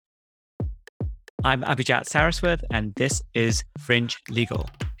I'm Abhijat Saraswat, and this is Fringe Legal,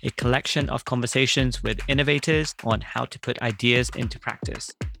 a collection of conversations with innovators on how to put ideas into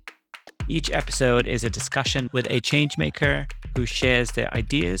practice. Each episode is a discussion with a changemaker who shares their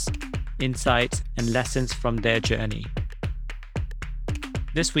ideas, insights, and lessons from their journey.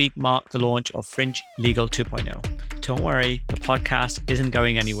 This week marked the launch of Fringe Legal 2.0. Don't worry, the podcast isn't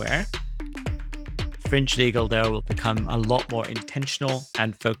going anywhere. Fringe Legal, though, will become a lot more intentional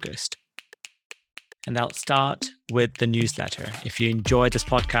and focused. And I'll start with the newsletter. If you enjoy this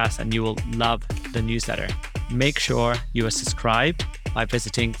podcast and you will love the newsletter, make sure you are subscribed by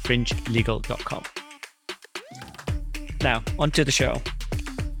visiting fringelegal.com. Now, onto the show.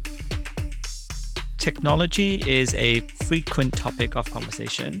 Technology is a frequent topic of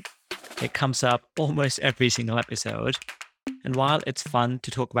conversation. It comes up almost every single episode. And while it's fun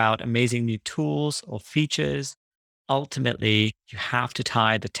to talk about amazing new tools or features, ultimately, you have to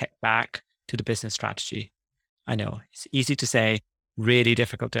tie the tech back to the business strategy. I know it's easy to say, really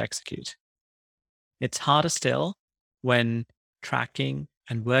difficult to execute. It's harder still when tracking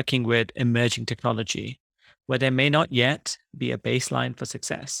and working with emerging technology, where there may not yet be a baseline for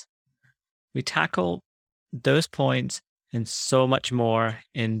success. We tackle those points and so much more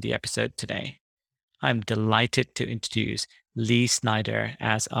in the episode today. I'm delighted to introduce Lee Snyder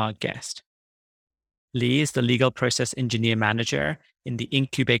as our guest. Lee is the legal process engineer manager in the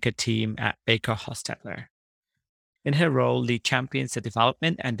Incubaker team at Baker Hostetler. In her role, Lee champions the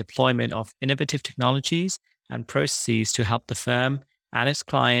development and deployment of innovative technologies and processes to help the firm and its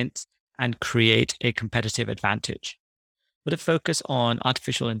clients and create a competitive advantage. With a focus on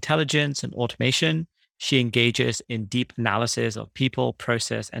artificial intelligence and automation, she engages in deep analysis of people,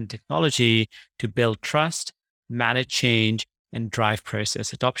 process, and technology to build trust, manage change, and drive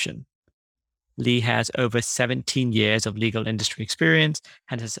process adoption. Lee has over 17 years of legal industry experience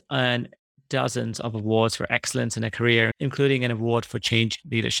and has earned dozens of awards for excellence in her career, including an award for change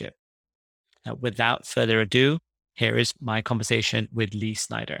leadership. Now, without further ado, here is my conversation with Lee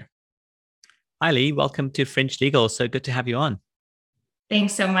Snyder. Hi, Lee. Welcome to Fringe Legal. So good to have you on.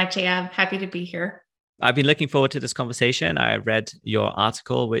 Thanks so much, Ab. Happy to be here. I've been looking forward to this conversation. I read your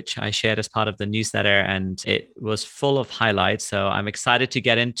article, which I shared as part of the newsletter, and it was full of highlights. So I'm excited to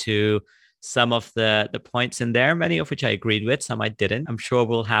get into some of the points in there, many of which I agreed with, some I didn't. I'm sure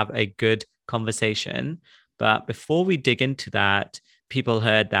we'll have a good conversation. But before we dig into that, people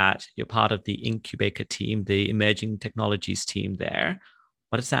heard that you're part of the Incubaker team, the emerging technologies team there.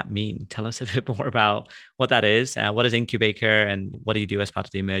 What does that mean? Tell us a bit more about what that is. What is Incubaker and what do you do as part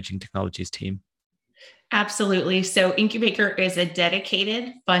of the emerging technologies team? Absolutely. So Incubaker is a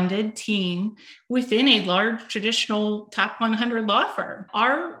dedicated, funded team within a large traditional top 100 law firm.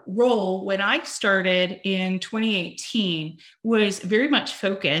 Our role when I started in 2018 was very much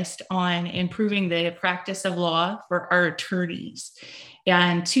focused on improving the practice of law for our attorneys.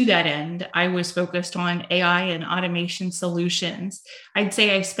 And to that end, I was focused on AI and automation solutions. I'd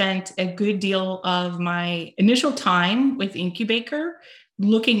say I spent a good deal of my initial time with Incubaker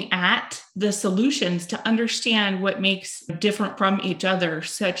looking at the solutions to understand what makes different from each other,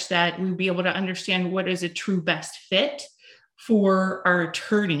 such that we'd be able to understand what is a true best fit for our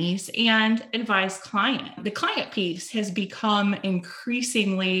attorneys and advise client. The client piece has become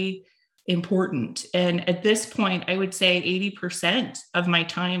increasingly important. And at this point, I would say 80% of my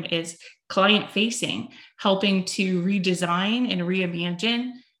time is client facing, helping to redesign and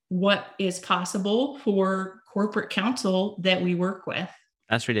reimagine what is possible for corporate counsel that we work with.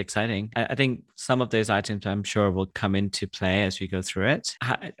 That's really exciting. I think some of those items I'm sure will come into play as we go through it.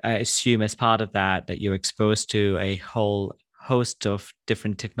 I assume as part of that you're exposed to a whole host of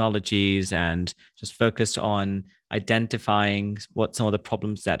different technologies and just focused on identifying what some of the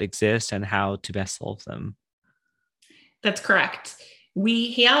problems that exist and how to best solve them. That's correct.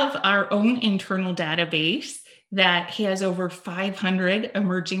 We have our own internal database that has over 500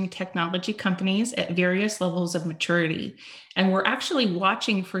 emerging technology companies at various levels of maturity. And we're actually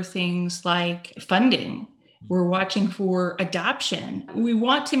watching for things like funding. We're watching for adoption. We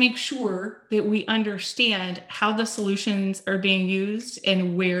want to make sure that we understand how the solutions are being used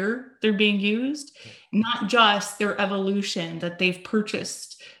and where they're being used, not just their evolution, that they've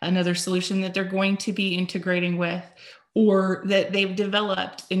purchased another solution that they're going to be integrating with, or that they've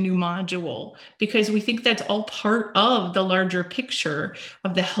developed a new module, because we think that's all part of the larger picture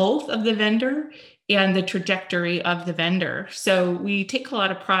of the health of the vendor and the trajectory of the vendor. So we take a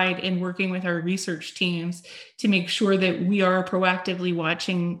lot of pride in working with our research teams to make sure that we are proactively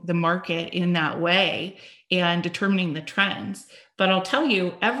watching the market in that way and determining the trends. But I'll tell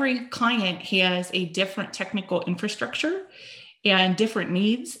you, every client has a different technical infrastructure. and different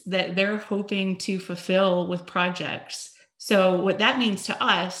needs that they're hoping to fulfill with projects. So what that means to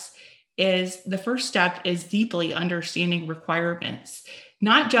us is the first step is deeply understanding requirements,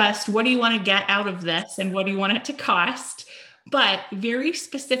 not just what do you want to get out of this and what do you want it to cost, but very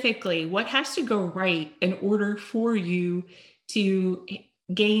specifically, what has to go right in order for you to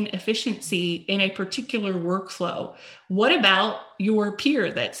gain efficiency in a particular workflow? What about your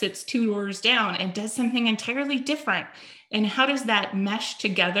peer that sits two doors down and does something entirely different? And how does that mesh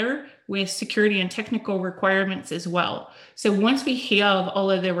together with security and technical requirements as well? So once we have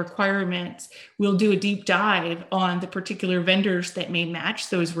all of the requirements, we'll do a deep dive on the particular vendors that may match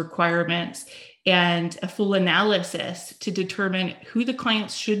those requirements and a full analysis to determine who the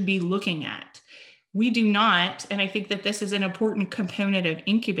clients should be looking at. We do not, and I think that this is an important component of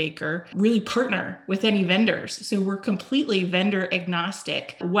Incubaker, really partner with any vendors. So we're completely vendor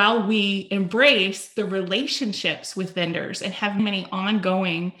agnostic. While we embrace the relationships with vendors and have many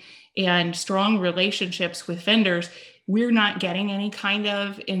ongoing and strong relationships with vendors, we're not getting any kind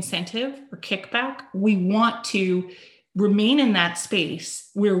of incentive or kickback. We want to remain in that space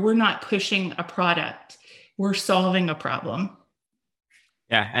where we're not pushing a product, we're solving a problem.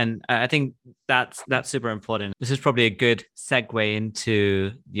 Yeah, and I think that's super important. This is probably a good segue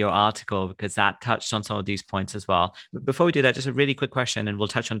into your article because that touched on some of these points as well. But before we do that, just a really quick question, and we'll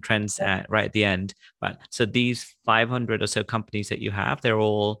touch on trends right at the end. But so these 500 or so companies that you have, they're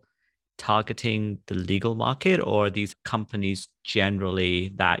all targeting the legal market, or these companies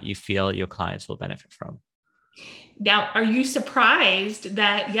generally that you feel your clients will benefit from? Now, are you surprised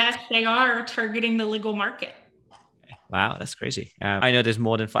that yes, they are targeting the legal market? Wow, that's crazy. I know there's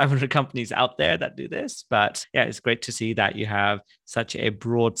more than 500 companies out there that do this, but yeah, it's great to see that you have such a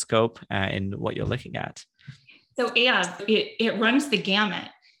broad scope in what you're looking at. So yeah, it runs the gamut.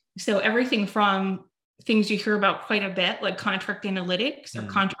 So everything from things you hear about quite a bit, like contract analytics or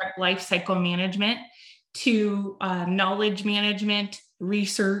contract lifecycle management, to knowledge management,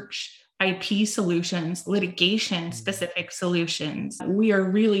 research, IP solutions, litigation specific solutions. We are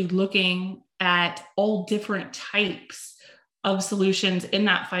really looking at all different types of solutions in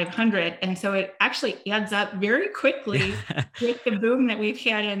that 500. And so it actually adds up very quickly with the boom that we've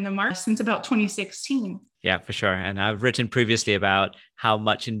had in the market since about 2016. Yeah, for sure. And I've written previously about how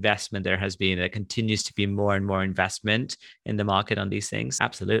much investment there has been. There continues to be more and more investment in the market on these things.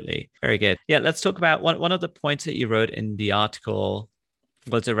 Absolutely. Very good. Yeah, let's talk about one of the points that you wrote in the article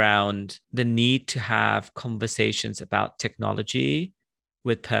was around the need to have conversations about technology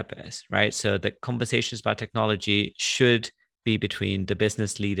with purpose, right? So the conversations about technology should be between the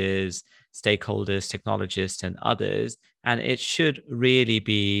business leaders, stakeholders, technologists, and others. And it should really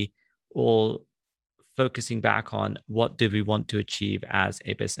be all focusing back on what do we want to achieve as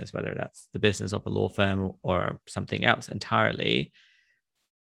a business, whether that's the business of a law firm or something else entirely.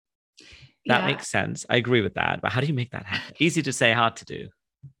 That makes sense. I agree with that. But how do you make that happen? Easy to say, hard to do.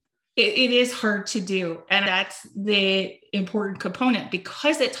 It is hard to do. And that's the important component.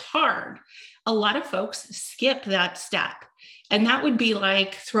 Because it's hard, a lot of folks skip that step. And that would be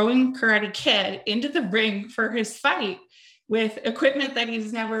like throwing Karate Kid into the ring for his fight with equipment that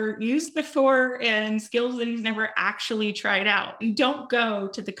he's never used before and skills that he's never actually tried out. You don't go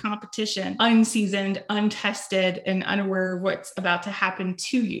to the competition unseasoned, untested, and unaware of what's about to happen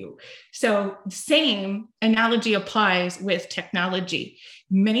to you. So the same analogy applies with technology.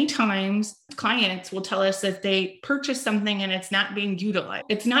 Many times clients will tell us that they purchase something and it's not being utilized.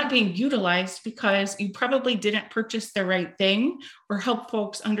 It's not being utilized because you probably didn't purchase the right thing or help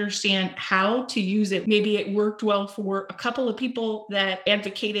folks understand how to use it. Maybe it worked well for a couple of people that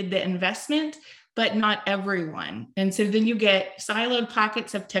advocated the investment, but not everyone. And so then you get siloed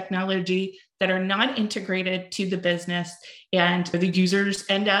pockets of technology that are not integrated to the business, and the users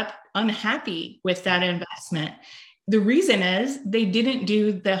end up unhappy with that investment. The reason is they didn't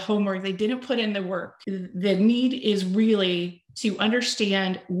do the homework. They didn't put in the work. The need is really to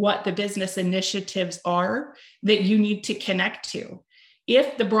understand what the business initiatives are that you need to connect to.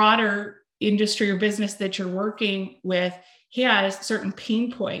 If the broader industry or business that you're working with has certain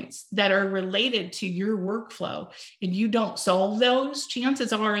pain points that are related to your workflow and you don't solve those,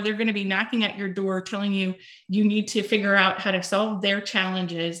 chances are they're going to be knocking at your door telling you you need to figure out how to solve their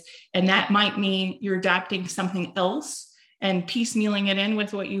challenges. And that might mean you're adopting something else and piecemealing it in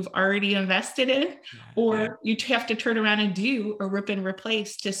with what you've already invested in, or you have to turn around and do a rip and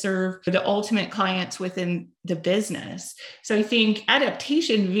replace to serve the ultimate clients within the business. So I think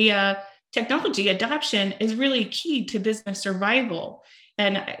adaptation via technology adoption is really key to business survival.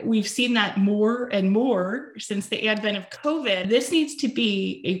 And we've seen that more and more since the advent of COVID. This needs to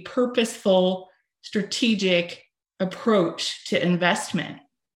be a purposeful, strategic approach to investment.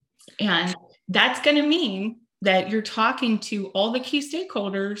 And that's going to mean that you're talking to all the key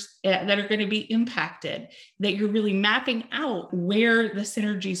stakeholders that are going to be impacted, that you're really mapping out where the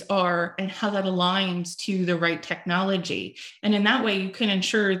synergies are and how that aligns to the right technology. And in that way, you can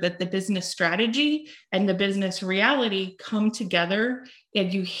ensure that the business strategy and the business reality come together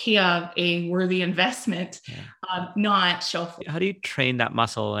and you have a worthy investment, not shelf. How do you train that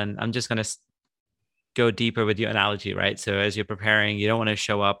muscle? And I'm just going to go deeper with your analogy, right? So as you're preparing, you don't want to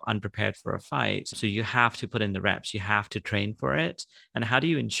show up unprepared for a fight. So you have to put in the reps, you have to train for it. And how do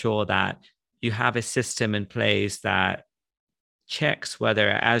you ensure that you have a system in place that checks whether,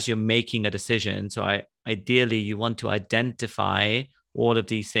 as you're making a decision, so ideally you want to identify all of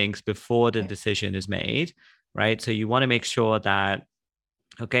these things before the decision is made, right? So you want to make sure that,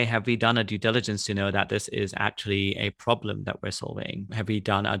 okay, have we done a due diligence to know that this is actually a problem that we're solving? Have we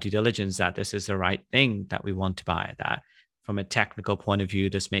done our due diligence that this is the right thing that we want to buy, that from a technical point of view,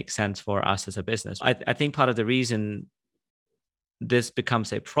 this makes sense for us as a business? I think part of the reason this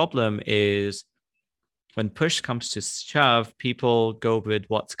becomes a problem is when push comes to shove, people go with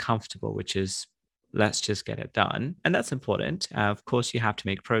what's comfortable, which is let's just get it done. And that's important. Of course, you have to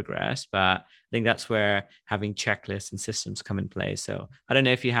make progress, but I think that's where having checklists and systems come in play. So I don't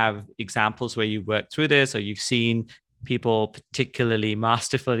know if you have examples where you worked through this or you've seen people particularly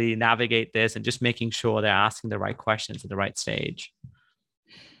masterfully navigate this and just making sure they're asking the right questions at the right stage.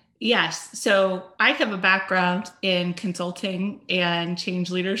 Yes. So I have a background in consulting and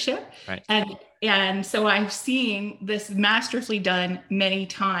change leadership. Right. And so I've seen this masterfully done many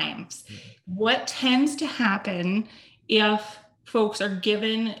times. Mm-hmm. What tends to happen if folks are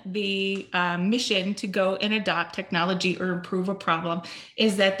given the mission to go and adopt technology or improve a problem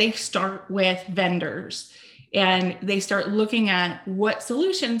is that they start with vendors and they start looking at what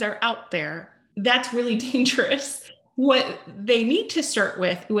solutions are out there. That's really dangerous. What they need to start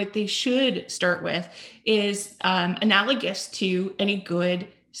with, what they should start with is analogous to any good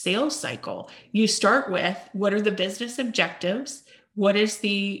sales cycle. You start with what are the business objectives? What is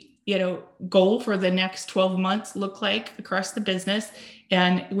the goal for the next 12 months look like across the business?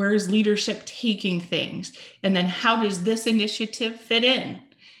 And where is leadership taking things? And then how does this initiative fit in?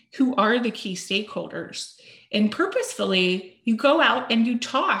 Who are the key stakeholders? And purposefully, you go out and you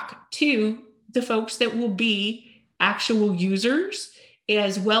talk to the folks that will be actual users,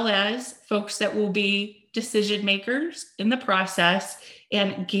 as well as folks that will be decision makers in the process,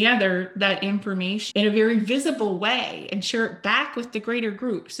 and gather that information in a very visible way and share it back with the greater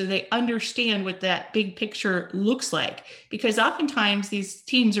group so they understand what that big picture looks like. Because oftentimes these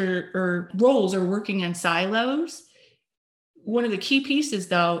teams or roles are working in silos. One of the key pieces,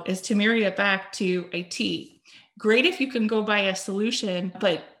 though, is to marry it back to IT. Great if you can go buy a solution,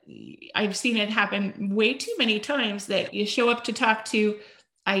 but I've seen it happen way too many times that you show up to talk to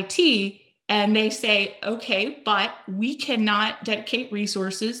IT and they say, okay, but we cannot dedicate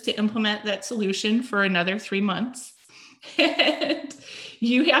resources to implement that solution for another 3 months. And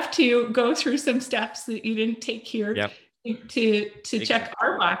you have to go through some steps that you didn't take here to check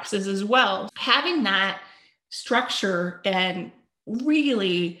our boxes as well. Having that structure and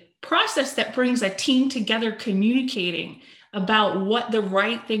really process that brings a team together communicating about what the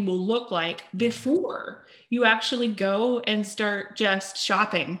right thing will look like before you actually go and start just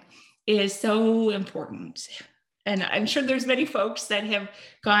shopping is so important. And I'm sure there's many folks that have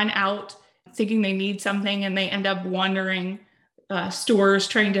gone out thinking they need something and they end up wandering stores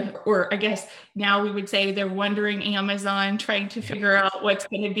trying to, or I guess now we would say they're wandering Amazon trying to figure out what's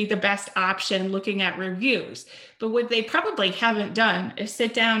going to be the best option, looking at reviews. But what they probably haven't done is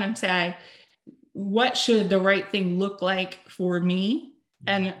sit down and say, what should the right thing look like for me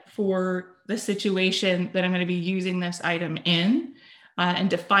and for the situation that I'm going to be using this item in?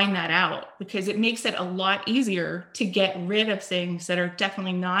 And define that out, because it makes it a lot easier to get rid of things that are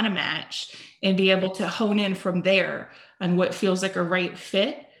definitely not a match and be able to hone in from there on what feels like a right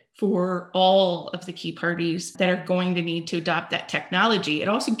fit for all of the key parties that are going to need to adopt that technology. It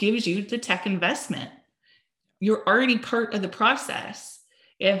also gives you the tech investment. You're already part of the process.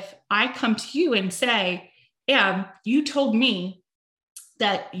 If I come to you and say, you told me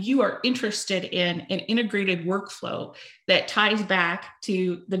that you are interested in an integrated workflow that ties back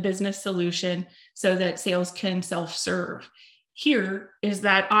to the business solution so that sales can self-serve. Here is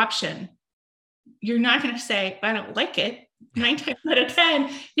that option. You're not going to say, I don't like it. 9 times out of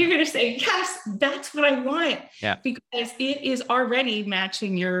 10, you're going to say, yes, that's what I want. Because it is already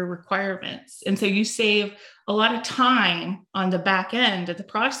matching your requirements. And so you save a lot of time on the back end of the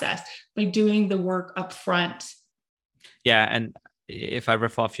process by doing the work up front. Yeah. And if I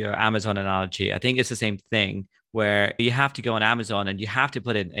riff off your Amazon analogy, I think it's the same thing. where you have to go on Amazon and you have to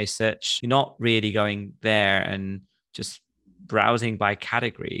put in a search. You're not really going there and just browsing by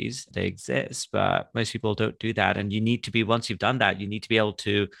categories. They exist, but most people don't do that. And you need to be, once you've done that, you need to be able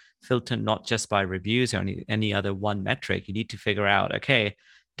to filter not just by reviews or any other one metric. You need to figure out, okay,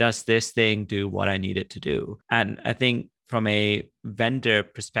 does this thing do what I need it to do? And I think from a vendor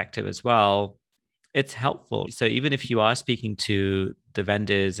perspective as well, it's helpful. So even if you are speaking to the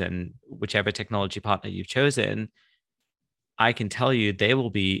vendors and whichever technology partner you've chosen, I can tell you they will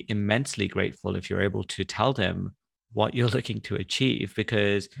be immensely grateful if you're able to tell them what you're looking to achieve,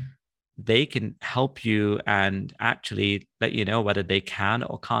 because they can help you and actually let you know whether they can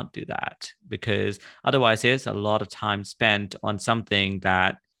or can't do that. Because otherwise, there's a lot of time spent on something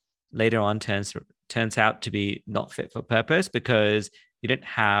that later on turns out to be not fit for purpose because you didn't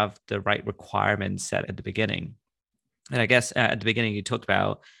have the right requirements set at the beginning. And I guess at the beginning, you talked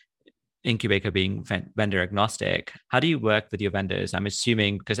about Incubaker being vendor agnostic. How do you work with your vendors? I'm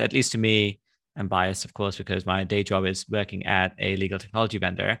assuming, because at least to me, I'm biased, of course, because my day job is working at a legal technology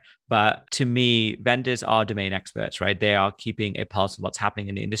vendor. But to me, vendors are domain experts, right? They are keeping a pulse of what's happening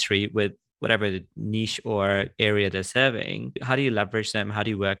in the industry with whatever the niche or area they're serving. How do you leverage them? How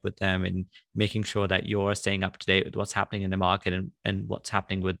do you work with them in making sure that you're staying up to date with what's happening in the market and what's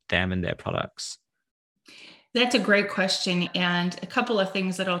happening with them and their products? That's a great question. And a couple of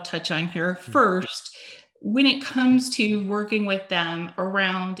things that I'll touch on here. First, when it comes to working with them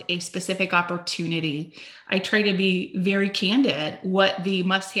around a specific opportunity, I try to be very candid what the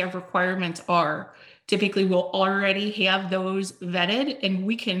must-have requirements are. Typically, we'll already have those vetted and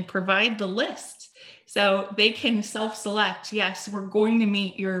we can provide the list. So they can self-select, yes, we're going to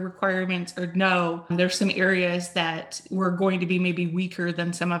meet your requirements, or no, there's some areas that we're going to be maybe weaker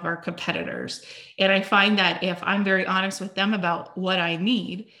than some of our competitors. And I find that if I'm very honest with them about what I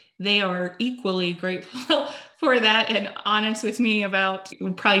need, they are equally grateful for that and honest with me about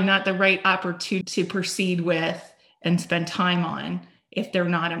probably not the right opportunity to proceed with and spend time on if they're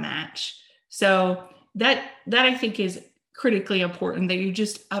not a match. So that I think is critically important, that you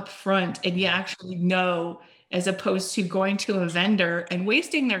just upfront and you actually know, as opposed to going to a vendor and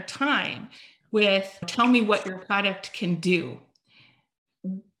wasting their time with, tell me what your product can do.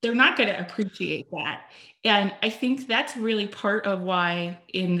 They're not going to appreciate that. And I think that's really part of why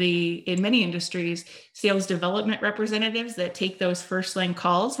in many industries, sales development representatives that take those first line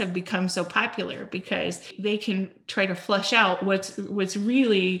calls have become so popular, because they can try to flesh out what's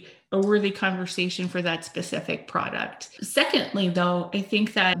really a worthy conversation for that specific product. Secondly, though, I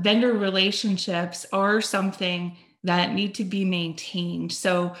think that vendor relationships are something that need to be maintained.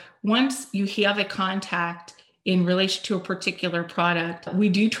 So once you have a contact in relation to a particular product, we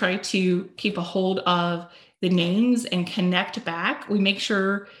do try to keep a hold of the names and connect back. We make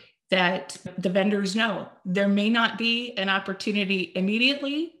sure that the vendors know there may not be an opportunity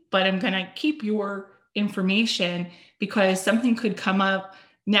immediately, but I'm going to keep your information because something could come up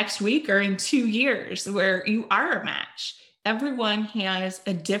next week or in 2 years where you are a match. Every client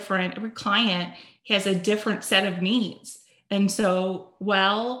has a different set of needs. And so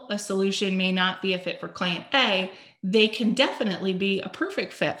while a solution may not be a fit for client A, they can definitely be a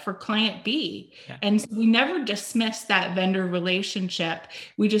perfect fit for client B. Yeah. And so we never dismiss that vendor relationship.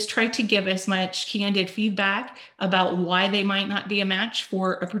 We just try to give as much candid feedback about why they might not be a match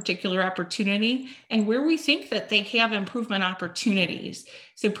for a particular opportunity and where we think that they have improvement opportunities.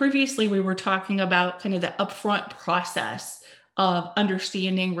 So previously we were talking about kind of the upfront process of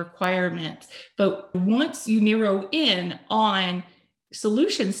understanding requirements. But once you narrow in on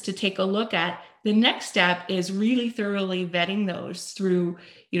solutions to take a look at, the next step is really thoroughly vetting those through,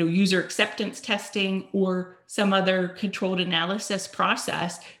 user acceptance testing or some other controlled analysis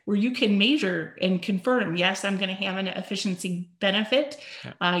process where you can measure and confirm, yes, I'm going to have an efficiency benefit.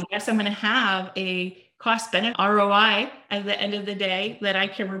 Yes, I'm going to have a cost benefit ROI at the end of the day that I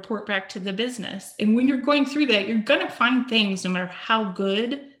can report back to the business. And when you're going through that, you're going to find things, no matter how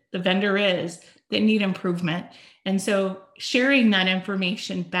good the vendor is, that need improvement. And so sharing that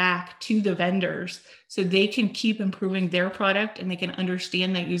information back to the vendors so they can keep improving their product and they can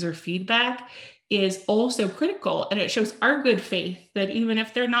understand that user feedback is also critical. And it shows our good faith that even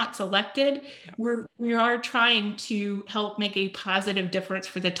if they're not selected, we are trying to help make a positive difference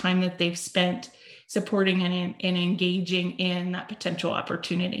for the time that they've spent supporting and engaging in that potential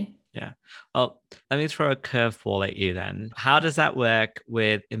opportunity. Yeah. Well, let me throw a curveball at you then. How does that work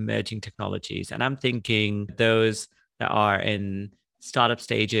with emerging technologies? And I'm thinking those that are in startup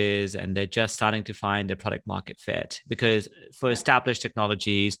stages and they're just starting to find a product market fit. Because for established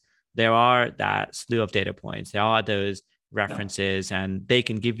technologies, there are that slew of data points. There are those references, and they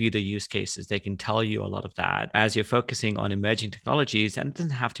can give you the use cases. They can tell you a lot of that. As you're focusing on emerging technologies, and it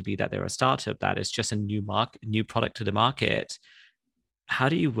doesn't have to be that they're a startup, that is just a new product to the market. How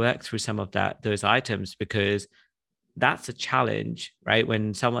do you work through some of those items? Because that's a challenge, right?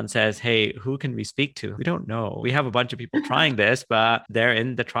 When someone says, hey, who can we speak to? We don't know. We have a bunch of people trying this, but they're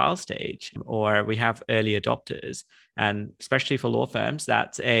in the trial stage, or we have early adopters. And especially for law firms,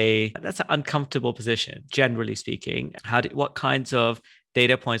 that's an uncomfortable position, generally speaking. What kinds of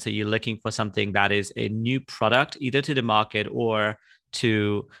data points are you looking for something that is a new product, either to the market or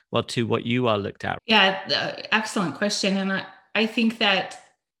to what you are looked at? Yeah, excellent question. And I think that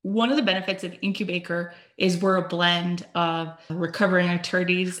one of the benefits of Incubaker is we're a blend of recovering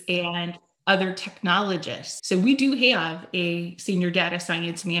attorneys and other technologists. So we do have a senior data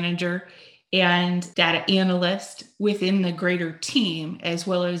science manager and data analyst within the greater team, as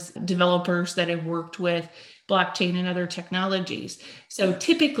well as developers that have worked with blockchain and other technologies. So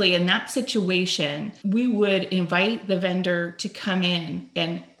typically in that situation, we would invite the vendor to come in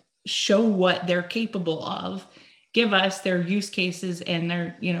and show what they're capable of, give us their use cases and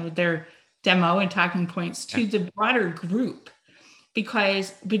their demo and talking points to the broader group.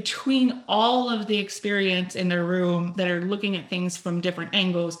 Because between all of the experience in the room that are looking at things from different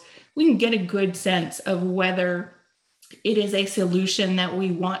angles, we can get a good sense of whether it is a solution that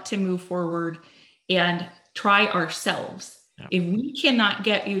we want to move forward and try ourselves. Yeah. If we cannot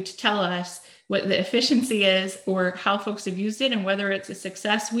get you to tell us what the efficiency is or how folks have used it and whether it's a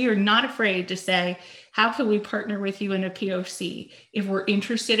success, we are not afraid to say, how can we partner with you in a POC if we're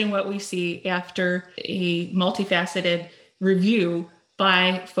interested in what we see after a multifaceted review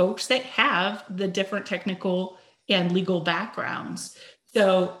by folks that have the different technical and legal backgrounds.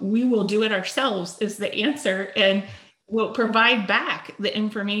 So we will do it ourselves is the answer, and we'll provide back the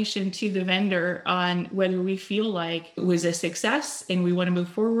information to the vendor on whether we feel like it was a success and we want to move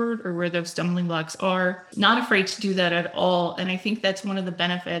forward or where those stumbling blocks are. Not afraid to do that at all. And I think that's one of the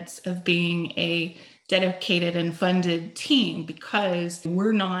benefits of being a dedicated and funded team, because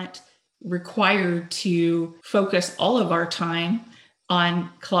we're not required to focus all of our time on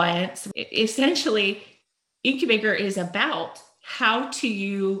clients. Essentially, Incubaker is about how do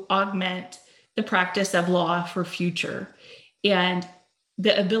you augment the practice of law for future, and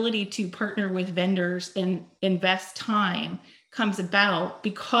the ability to partner with vendors and invest time comes about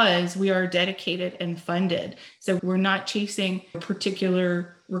because we are dedicated and funded. So we're not chasing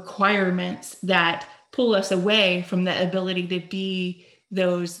particular requirements that pull us away from the ability to be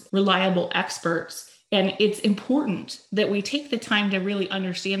those reliable experts. And it's important that we take the time to really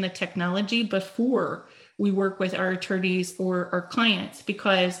understand the technology before we work with our attorneys or our clients,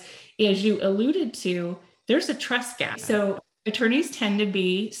 because as you alluded to, there's a trust gap. So attorneys tend to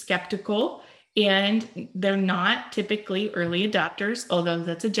be skeptical and they're not typically early adopters, although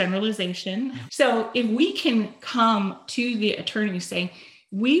that's a generalization. So if we can come to the attorney saying,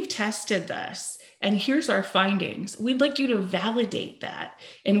 we've tested this and here's our findings, we'd like you to validate that.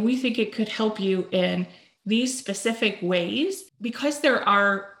 And we think it could help you in these specific ways, because there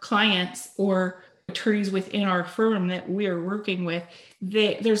are clients or attorneys within our firm that we are working with,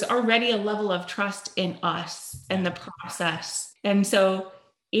 there's already a level of trust in us and the process. And so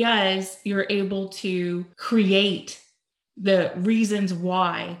as you're able to create the reasons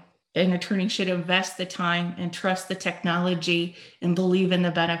why an attorney should invest the time and trust the technology and believe in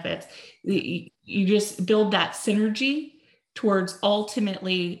the benefits, you just build that synergy towards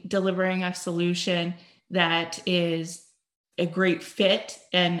ultimately delivering a solution that is a great fit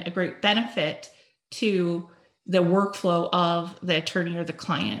and a great benefit to the workflow of the attorney or the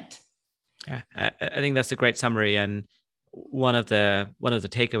client. Yeah, I think that's a great summary. And one of the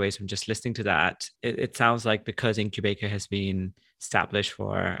takeaways from just listening to that, it sounds like because Incubaker has been established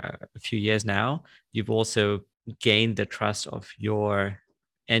for a few years now, you've also gained the trust of your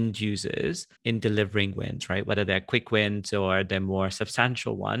end users in delivering wins, right? Whether they're quick wins or they're more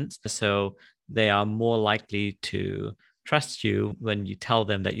substantial ones. So they are more likely to trust you when you tell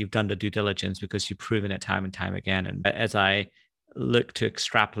them that you've done the due diligence because you've proven it time and time again. And as I look to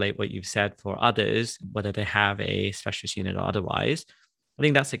extrapolate what you've said for others, whether they have a specialist unit or otherwise, I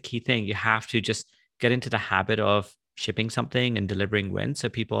think that's a key thing. You have to just get into the habit of shipping something and delivering wins. So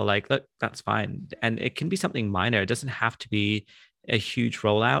people are like, look, that's fine. And it can be something minor. It doesn't have to be a huge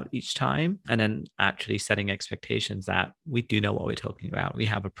rollout each time. And then actually setting expectations that we do know what we're talking about. We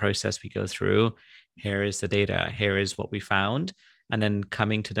have a process we go through. Here is the data. Here is what we found. And then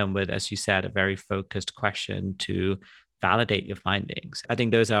coming to them with, as you said, a very focused question to validate your findings. I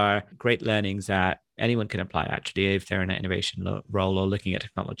think those are great learnings that anyone can apply actually if they're in an innovation role or looking at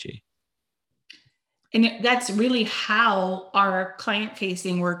technology. And that's really how our client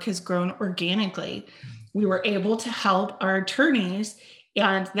facing work has grown organically. We were able to help our attorneys,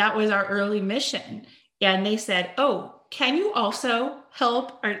 and that was our early mission. And they said, "Oh, can you also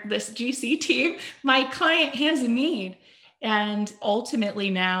help this GC team? My client has a need." And ultimately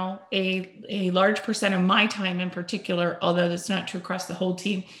now a large percent of my time in particular, although that's not true across the whole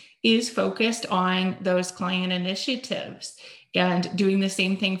team, is focused on those client initiatives and doing the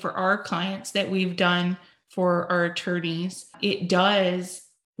same thing for our clients that we've done for our attorneys. It does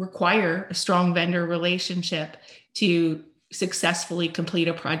require a strong vendor relationship to successfully complete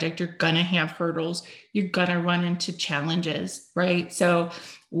a project. You're going to have hurdles. You're going to run into challenges, right? So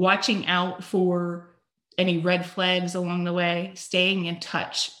watching out for any red flags along the way, staying in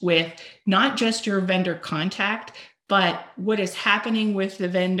touch with not just your vendor contact, but what is happening with the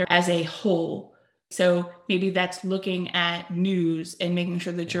vendor as a whole. So maybe that's looking at news and making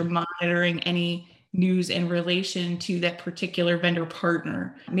sure that you're monitoring any news in relation to that particular vendor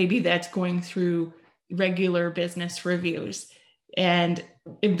partner. Maybe that's going through regular business reviews and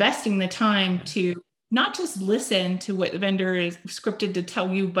investing the time to not just listen to what the vendor is scripted to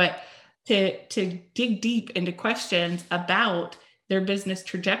tell you, but to dig deep into questions about their business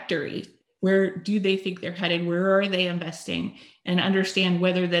trajectory. Where do they think they're headed? Where are they investing? And understand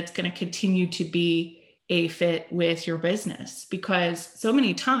whether that's going to continue to be a fit with your business. Because so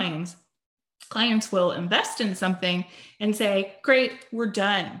many times clients will invest in something and say, "Great, we're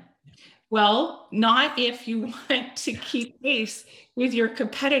done." Well, not if you want to keep pace with your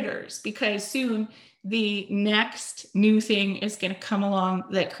competitors, because soon the next new thing is going to come along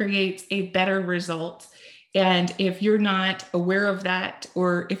that creates a better result. And if you're not aware of that,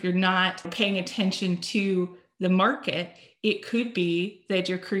 or if you're not paying attention to the market, it could be that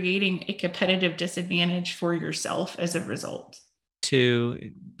you're creating a competitive disadvantage for yourself as a result.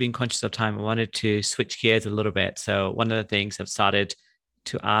 To being conscious of time, I wanted to switch gears a little bit. So one of the things I've started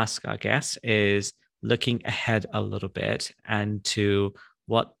to ask our guests is looking ahead a little bit and to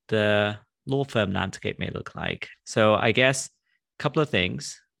what the law firm landscape may look like. So I guess a couple of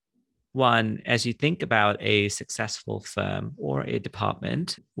things. One, as you think about a successful firm or a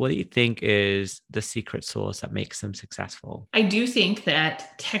department, what do you think is the secret sauce that makes them successful? I do think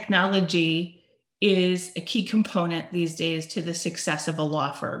that technology is a key component these days to the success of a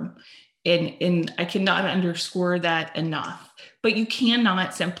law firm. And I cannot underscore that enough. But you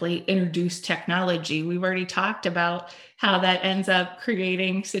cannot simply introduce technology. We've already talked about how that ends up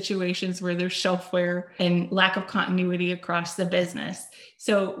creating situations where there's shelfware and lack of continuity across the business.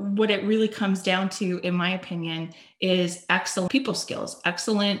 So what it really comes down to, in my opinion, is excellent people skills,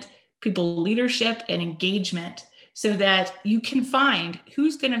 excellent people leadership and engagement, so that you can find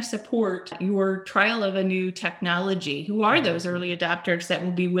who's going to support your trial of a new technology. Who are those early adopters that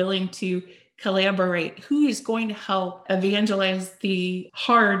will be willing to collaborate? Who is going to help evangelize the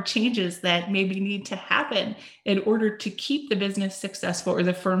hard changes that maybe need to happen in order to keep the business successful or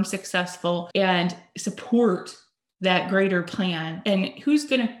the firm successful and support that greater plan? And who's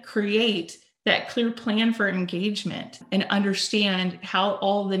going to create that clear plan for engagement and understand how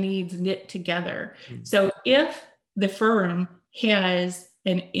all the needs knit together? So if the firm has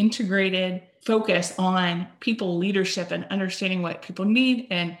an integrated focus on people leadership and understanding what people need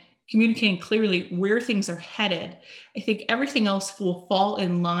and communicating clearly where things are headed, I think everything else will fall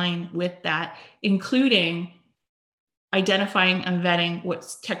in line with that, including identifying and vetting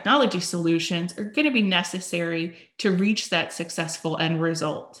what technology solutions are going to be necessary to reach that successful end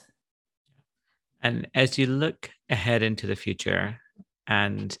result. And as you look ahead into the future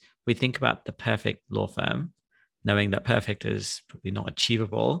and we think about the perfect law firm, knowing that perfect is probably not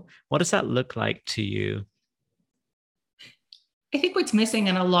achievable, what does that look like to you? I think what's missing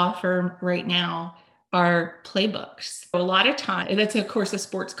in a law firm right now are playbooks. A lot of time, that's of course a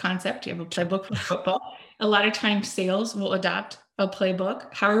sports concept. You have a playbook for football. A lot of times sales will adopt a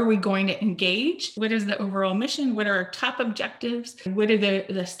playbook. How are we going to engage? What is the overall mission? What are our top objectives? What do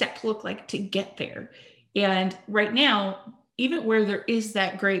the steps look like to get there? And right now, even where there is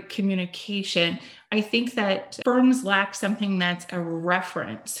that great communication, I think that firms lack something that's a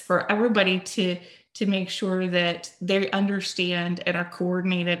reference for everybody to make sure that they understand and are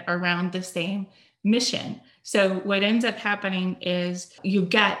coordinated around the same mission. So what ends up happening is you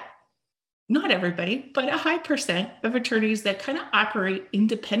get not everybody, but a high percent of attorneys that kind of operate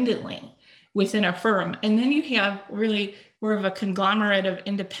independently within a firm. And then you have really more of a conglomerate of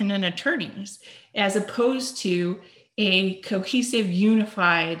independent attorneys, as opposed to a cohesive,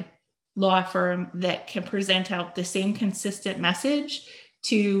 unified law firm that can present out the same consistent message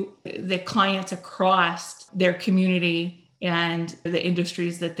to the clients across their community and the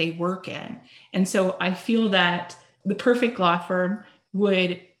industries that they work in. And so I feel that the perfect law firm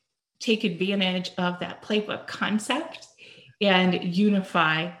would take advantage of that playbook concept and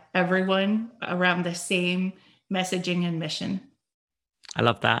unify everyone around the same messaging and mission. I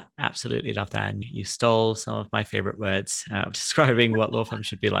love that. Absolutely love that. And you stole some of my favorite words describing what law firms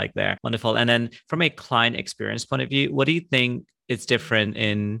should be like there. Wonderful. And then from a client experience point of view, what do you think is different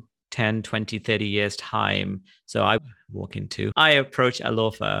in 10, 20, 30 years time? So I approach a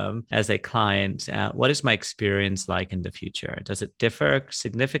law firm as a client. What is my experience like in the future? Does it differ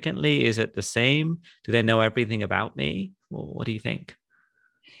significantly? Is it the same? Do they know everything about me? Well, what do you think?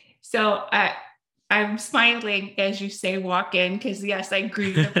 So I'm smiling as you say walk in, because yes, I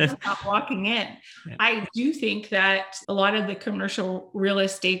agree about walking in. Yeah. I do think that a lot of the commercial real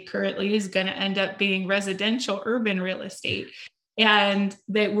estate currently is going to end up being residential urban real estate, and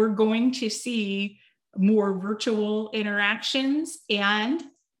that we're going to see more virtual interactions, and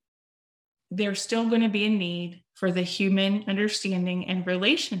there's still going to be a need for the human understanding and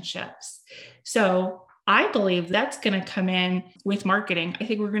relationships. So I believe that's going to come in with marketing. I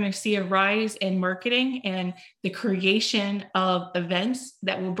think we're going to see a rise in marketing and the creation of events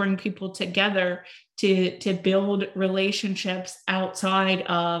that will bring people together to build relationships outside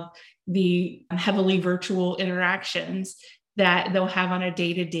of the heavily virtual interactions that they'll have on a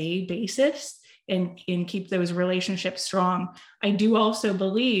day-to-day basis, and keep those relationships strong. I do also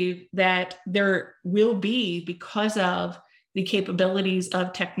believe that there will be, because of the capabilities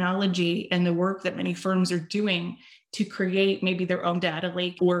of technology and the work that many firms are doing to create maybe their own data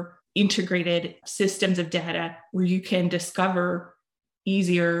lake or integrated systems of data where you can discover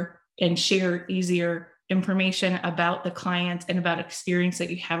easier and share easier information about the client and about experience that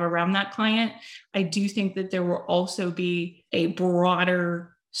you have around that client. I do think that there will also be a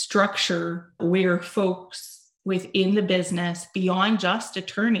broader structure where folks within the business, beyond just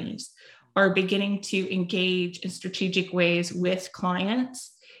attorneys, are beginning to engage in strategic ways with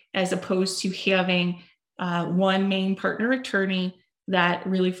clients, as opposed to having one main partner attorney that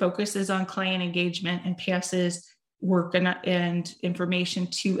really focuses on client engagement and passes work and information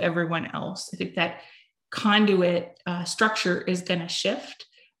to everyone else. I think that conduit structure is going to shift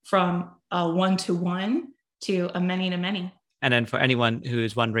from a one-to-one to a many-to-many. And then for anyone who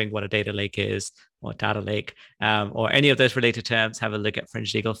is wondering what a data lake is, or data lake, or any of those related terms, have a look at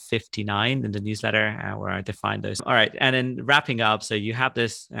Fringe Legal 59 in the newsletter where I define those. All right. And then wrapping up, so you have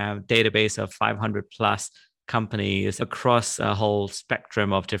this database of 500 plus companies across a whole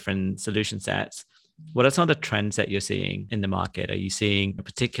spectrum of different solution sets. What are some of the trends that you're seeing in the market? Are you seeing a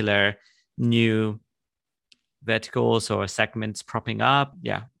particular new verticals or segments propping up?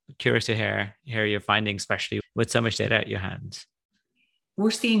 Yeah. Curious to hear your findings, especially with so much data at your hands.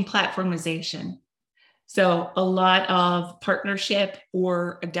 We're seeing platformization. So a lot of partnership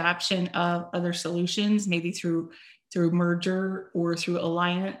or adoption of other solutions, maybe through merger or through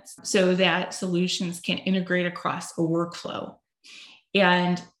alliance, so that solutions can integrate across a workflow.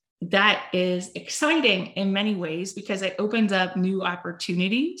 And that is exciting in many ways because it opens up new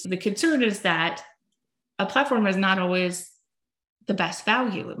opportunities. The concern is that a platform is not always the best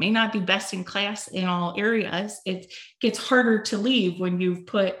value. It may not be best in class in all areas. It gets harder to leave when you've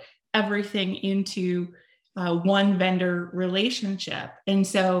put everything into one vendor relationship. And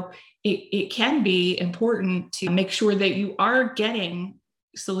so it can be important to make sure that you are getting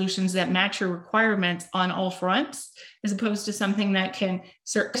solutions that match your requirements on all fronts, as opposed to something that can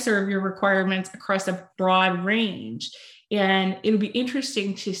serve your requirements across a broad range. And it'll be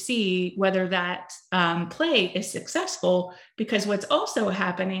interesting to see whether that play is successful, because what's also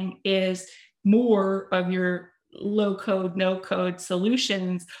happening is more of your low code, no code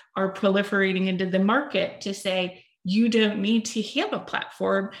solutions are proliferating into the market to say, you don't need to have a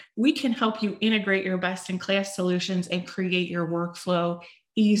platform. We can help you integrate your best in class solutions and create your workflow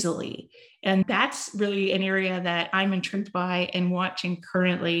easily. And that's really an area that I'm intrigued by and watching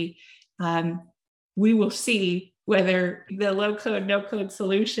currently. We will see whether the low code, no code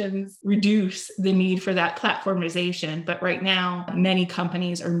solutions reduce the need for that platformization. But right now, many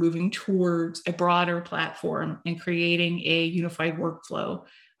companies are moving towards a broader platform and creating a unified workflow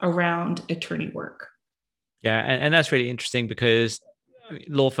around attorney work. Yeah, and that's really interesting because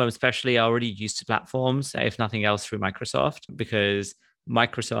law firms especially are already used to platforms, if nothing else through Microsoft, because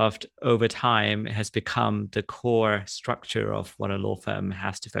Microsoft over time has become the core structure of what a law firm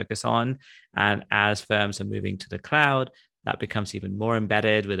has to focus on. And as firms are moving to the cloud, that becomes even more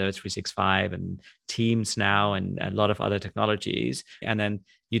embedded with O365 and Teams now and a lot of other technologies. And then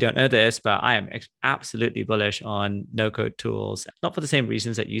you don't know this, but I am absolutely bullish on no-code tools, not for the same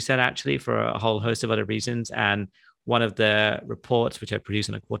reasons that you said, actually, for a whole host of other reasons. And one of the reports which I produce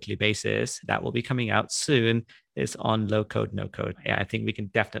on a quarterly basis that will be coming out soon is on low code, no code. Yeah, I think we can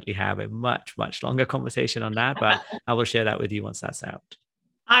definitely have a much, much longer conversation on that, but I will share that with you once that's out.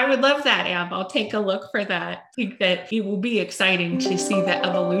 I would love that, Ab. I'll take a look for that. I think that it will be exciting to see the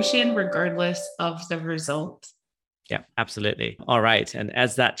evolution regardless of the result. Yeah, absolutely. All right. And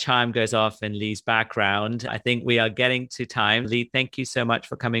as that chime goes off in Lee's background, I think we are getting to time. Lee, thank you so much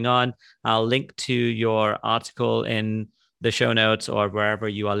for coming on. I'll link to your article in the show notes or wherever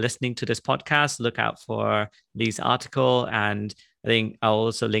you are listening to this podcast. Look out for Lee's article. And I think I'll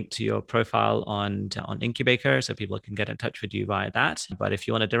also link to your profile on Incubator so people can get in touch with you via that. But if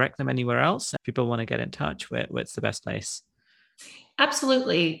you want to direct them anywhere else, people want to get in touch, what's the best place?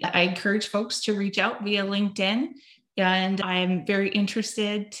 Absolutely. I encourage folks to reach out via LinkedIn. And I'm very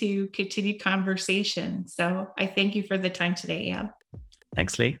interested to continue conversation. So I thank you for the time today, Ab.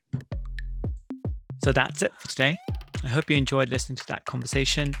 Thanks, Lee. So that's it for today. I hope you enjoyed listening to that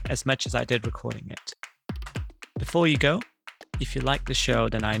conversation as much as I did recording it. Before you go, if you like the show,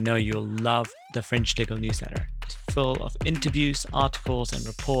 then I know you'll love the Fringe Legal newsletter. It's full of interviews, articles, and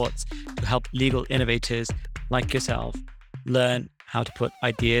reports to help legal innovators like yourself learn how to put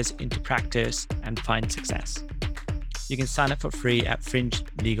ideas into practice and find success. You can sign up for free at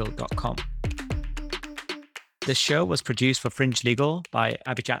fringelegal.com. This show was produced for Fringe Legal by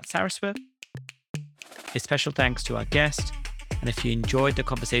Abhijat Saraswat. A special thanks to our guest. And if you enjoyed the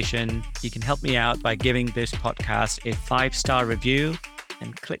conversation, you can help me out by giving this podcast a 5-star review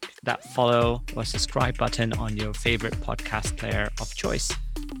and click that follow or subscribe button on your favorite podcast player of choice.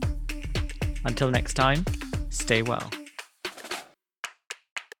 Until next time, stay well.